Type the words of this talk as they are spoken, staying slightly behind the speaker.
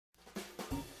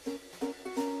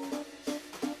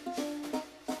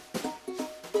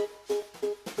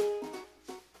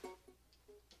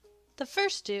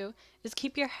first do is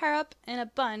keep your hair up in a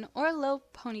bun or a low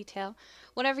ponytail,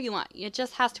 whatever you want. It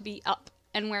just has to be up,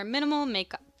 and wear minimal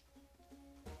makeup.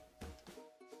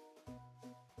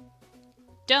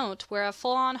 Don't wear a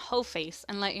full-on hoe face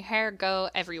and let your hair go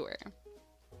everywhere.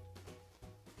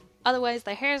 Otherwise,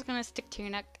 the hair is going to stick to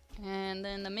your neck, and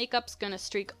then the makeup's going to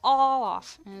streak all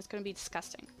off, and it's going to be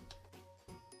disgusting.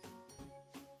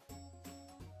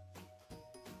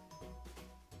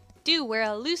 Do wear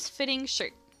a loose-fitting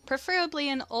shirt, preferably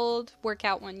an old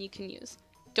workout one you can use.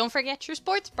 Don't forget your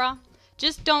sports bra.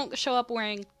 Just don't show up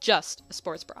wearing just a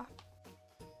sports bra.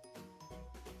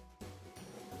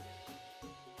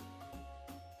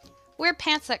 Wear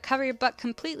pants that cover your butt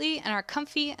completely and are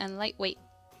comfy and lightweight.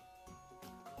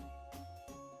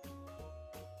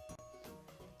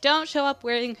 Don't show up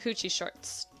wearing hoochie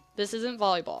shorts. This isn't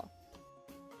volleyball.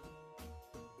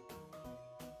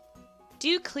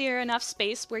 Do clear enough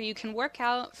space where you can work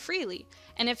out freely,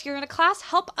 and if you're in a class,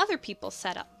 help other people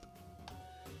set up.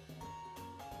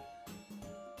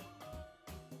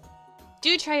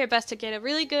 Do try your best to get a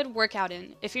really good workout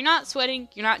in. If you're not sweating,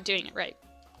 you're not doing it right.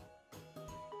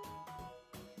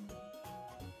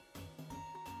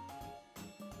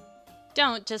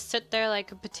 Don't just sit there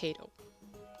like a potato.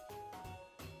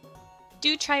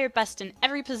 Do try your best in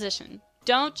every position.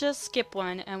 Don't just skip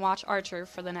one and watch Archer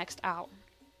for the next hour.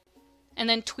 And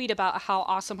then tweet about how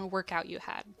awesome a workout you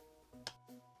had.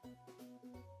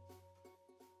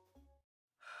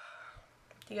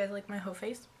 Do you guys like my hoe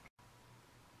face?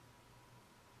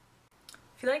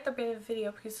 If you like the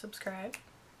video, please subscribe.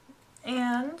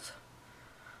 And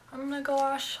I'm gonna go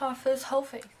wash off this hoe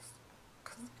face,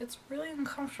 because it's really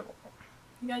uncomfortable.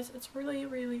 You guys, it's really,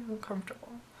 really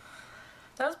uncomfortable.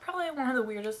 That was probably one of the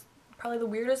weirdest,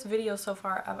 videos so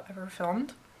far I've ever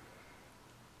filmed.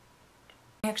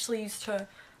 I actually used to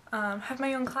have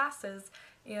my own classes,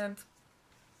 and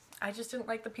I just didn't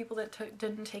like the people that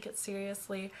didn't take it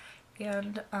seriously,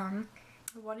 and I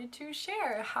wanted to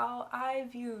share how I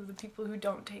view the people who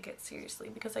don't take it seriously,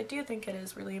 because I do think it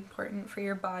is really important for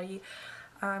your body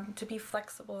to be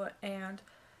flexible and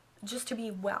just to be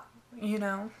well, you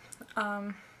know.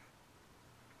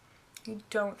 You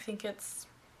don't think it's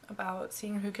about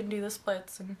seeing who can do the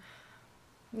splits and,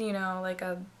 you know, like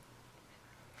a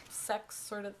sex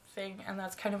sort of thing, and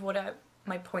that's kind of what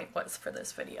my point was for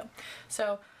this video.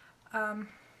 So,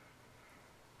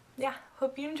 yeah,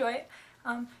 hope you enjoy it.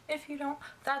 If you don't,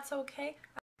 that's okay.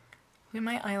 Look at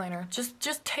my eyeliner.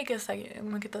 Just take a second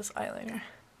and look at this eyeliner.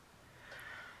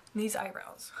 These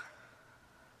eyebrows.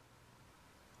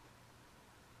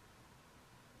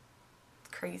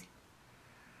 It's crazy.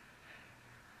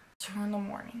 2 in the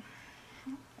morning.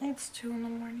 It's 2 in the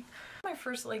morning. My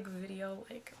first video,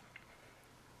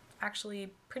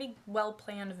 actually pretty well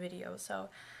planned video, so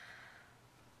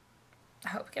I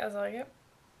hope you guys like it.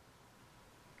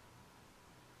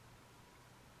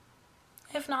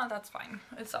 If not, that's fine.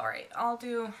 It's alright. I'll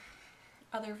do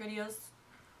other videos.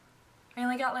 I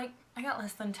only got I got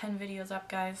less than 10 videos up,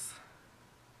 guys.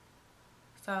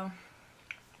 So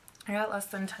I got less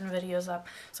than 10 videos up.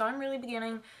 So I'm really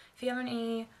beginning. If you have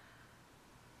any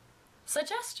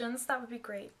suggestions, that would be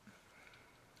great.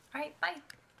 Alright, bye.